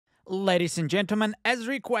Ladies and gentlemen, as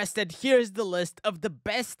requested, here's the list of the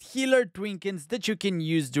best healer trinkets that you can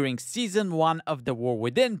use during Season 1 of the War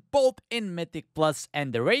Within, both in Mythic Plus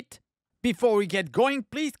and the Raid. Before we get going,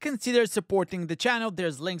 please consider supporting the channel.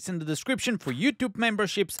 There's links in the description for YouTube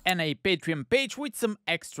memberships and a Patreon page with some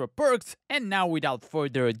extra perks. And now, without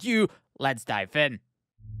further ado, let's dive in.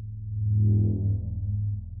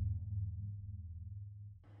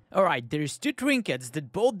 Alright, there's two trinkets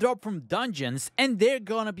that both drop from dungeons, and they're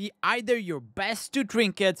gonna be either your best two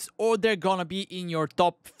trinkets or they're gonna be in your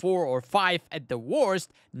top 4 or 5 at the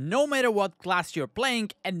worst, no matter what class you're playing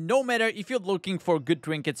and no matter if you're looking for good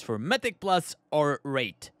trinkets for Mythic Plus or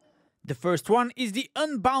Raid. The first one is the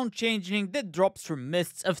Unbound Changeling that drops from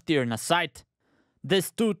Mists of Tyrna's Sight.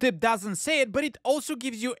 This tooltip doesn't say it, but it also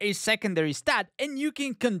gives you a secondary stat and you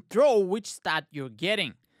can control which stat you're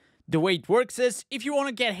getting. The way it works is, if you want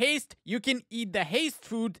to get haste, you can eat the haste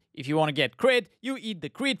food. If you want to get crit, you eat the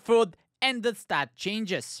crit food, and the stat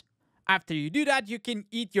changes. After you do that, you can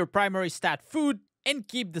eat your primary stat food and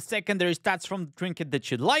keep the secondary stats from the trinket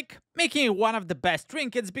that you like, making it one of the best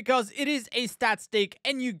trinkets because it is a stat stake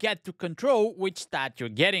and you get to control which stat you're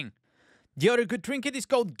getting. The other good trinket is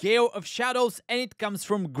called Gale of Shadows and it comes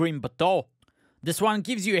from Grim Bateau. This one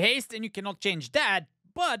gives you haste and you cannot change that,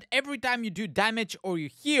 but every time you do damage or you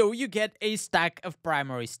heal, you get a stack of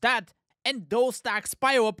primary stat, and those stacks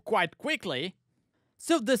pile up quite quickly.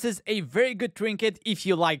 So this is a very good trinket if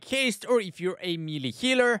you like haste or if you're a melee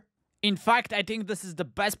healer. In fact, I think this is the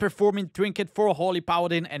best performing trinket for Holy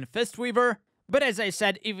Paladin and Fistweaver. But as I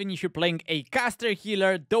said, even if you're playing a caster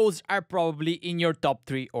healer, those are probably in your top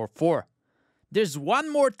 3 or 4. There's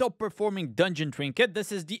one more top performing dungeon trinket.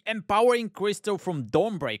 This is the Empowering Crystal from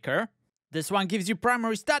Dawnbreaker. This one gives you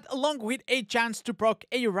primary stat along with a chance to proc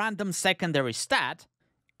a random secondary stat.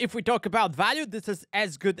 If we talk about value, this is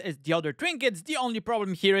as good as the other trinkets. The only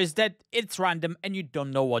problem here is that it's random and you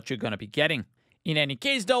don't know what you're gonna be getting. In any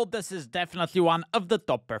case though, this is definitely one of the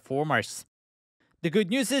top performers. The good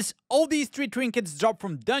news is, all these 3 trinkets drop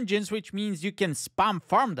from dungeons, which means you can spam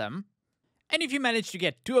farm them. And if you manage to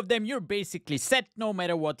get 2 of them, you're basically set no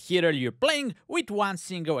matter what healer you're playing, with one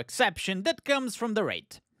single exception that comes from the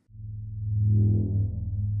Raid.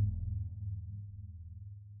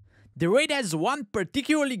 The Raid has one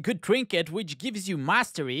particularly good trinket which gives you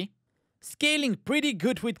mastery, scaling pretty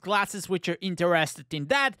good with classes which are interested in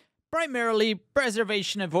that, primarily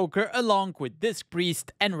Preservation Evoker along with Disc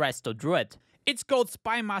Priest and Resto Druid. It's called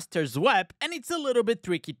Spymaster's Web and it's a little bit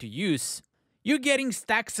tricky to use. You're getting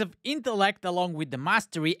stacks of intellect along with the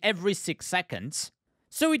mastery every 6 seconds,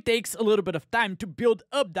 so it takes a little bit of time to build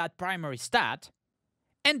up that primary stat.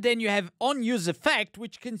 And then you have On-Use Effect,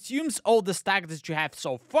 which consumes all the stacks that you have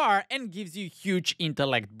so far and gives you huge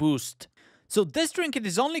intellect boost. So this trinket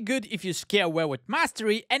is only good if you scale well with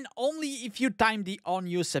mastery and only if you time the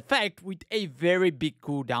On-Use Effect with a very big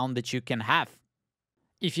cooldown that you can have.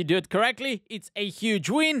 If you do it correctly, it's a huge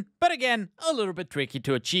win, but again, a little bit tricky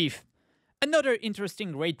to achieve. Another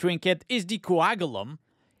interesting Raid trinket is the Coagulum.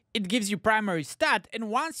 It gives you primary stat, and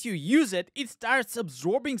once you use it, it starts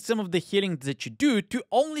absorbing some of the healing that you do to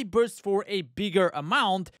only burst for a bigger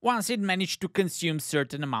amount once it managed to consume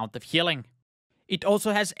certain amount of healing. It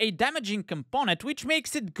also has a damaging component, which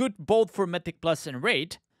makes it good both for Mythic Plus and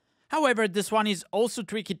Raid. However, this one is also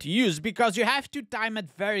tricky to use because you have to time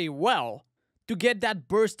it very well to get that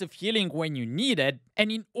burst of healing when you need it,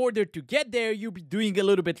 and in order to get there, you'll be doing a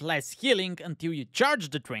little bit less healing until you charge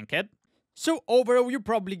the trinket. So overall, you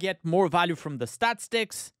probably get more value from the stat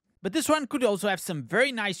sticks, but this one could also have some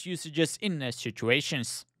very nice usages in niche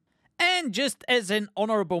situations. And just as an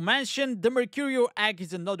honorable mention, the Mercurial Egg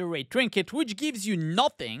is another Raid trinket which gives you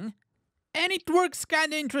nothing, and it works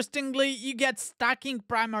kinda interestingly. You get stacking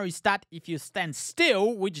primary stat if you stand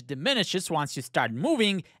still, which diminishes once you start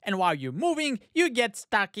moving, and while you're moving, you get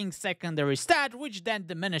stacking secondary stat, which then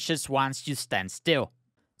diminishes once you stand still.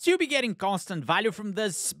 So you'll be getting constant value from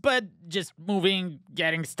this, but just moving,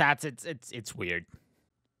 getting stats, it's weird.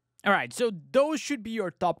 Alright, so those should be your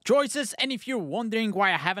top choices, and if you're wondering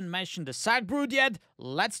why I haven't mentioned the Sack Brood yet,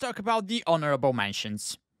 let's talk about the honorable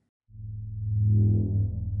mentions.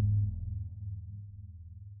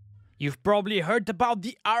 You've probably heard about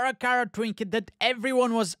the Arakara trinket that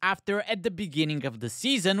everyone was after at the beginning of the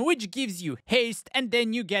season, which gives you haste and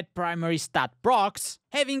then you get primary stat procs,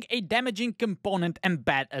 having a damaging component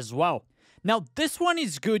embedded as well. Now this one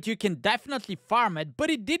is good, you can definitely farm it, but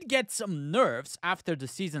it did get some nerfs after the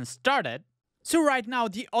season started. So right now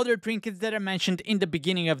the other trinkets that I mentioned in the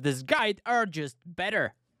beginning of this guide are just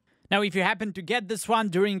better. Now, if you happen to get this one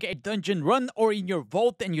during a dungeon run or in your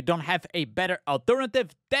vault and you don't have a better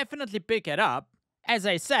alternative, definitely pick it up. As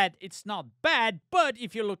I said, it's not bad, but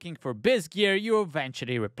if you're looking for biz gear, you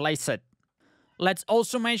eventually replace it. Let's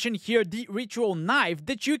also mention here the ritual knife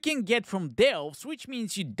that you can get from Delves, which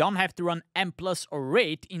means you don't have to run M+ or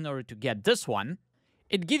rate in order to get this one.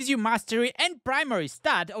 It gives you mastery and primary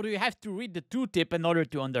stat, although you have to read the tooltip in order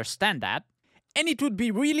to understand that. And it would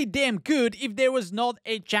be really damn good if there was not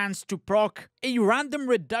a chance to proc a random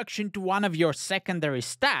reduction to one of your secondary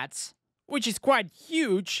stats, which is quite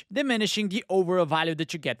huge, diminishing the overall value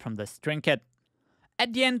that you get from this trinket.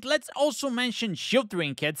 At the end, let's also mention shield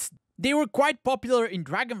trinkets. They were quite popular in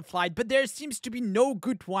Dragonflight, but there seems to be no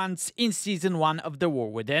good ones in Season 1 of The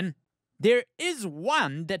War Within. There is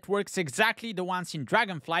one that works exactly the ones in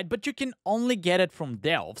Dragonflight, but you can only get it from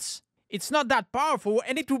Delves. It's not that powerful,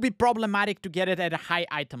 and it will be problematic to get it at a high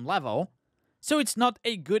item level, so it's not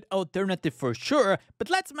a good alternative for sure. But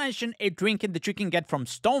let's mention a trinket that you can get from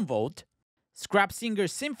Stonevolt. Scrap Singer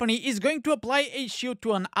Symphony is going to apply a shield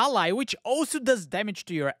to an ally, which also does damage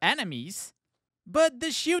to your enemies. But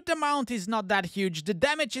the shield amount is not that huge, the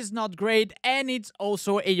damage is not great, and it's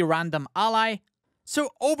also a random ally. So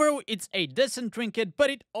overall, it's a decent trinket, but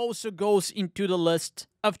it also goes into the list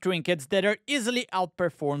of trinkets that are easily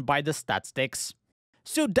outperformed by the stat sticks.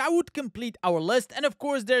 So that would complete our list, and of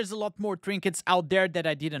course there's a lot more trinkets out there that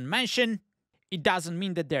I didn't mention. It doesn't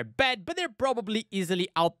mean that they're bad, but they're probably easily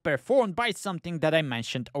outperformed by something that I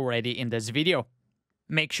mentioned already in this video.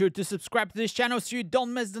 Make sure to subscribe to this channel so you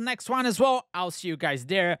don't miss the next one as well. I'll see you guys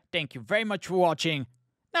there. Thank you very much for watching.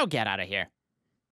 Now get out of here.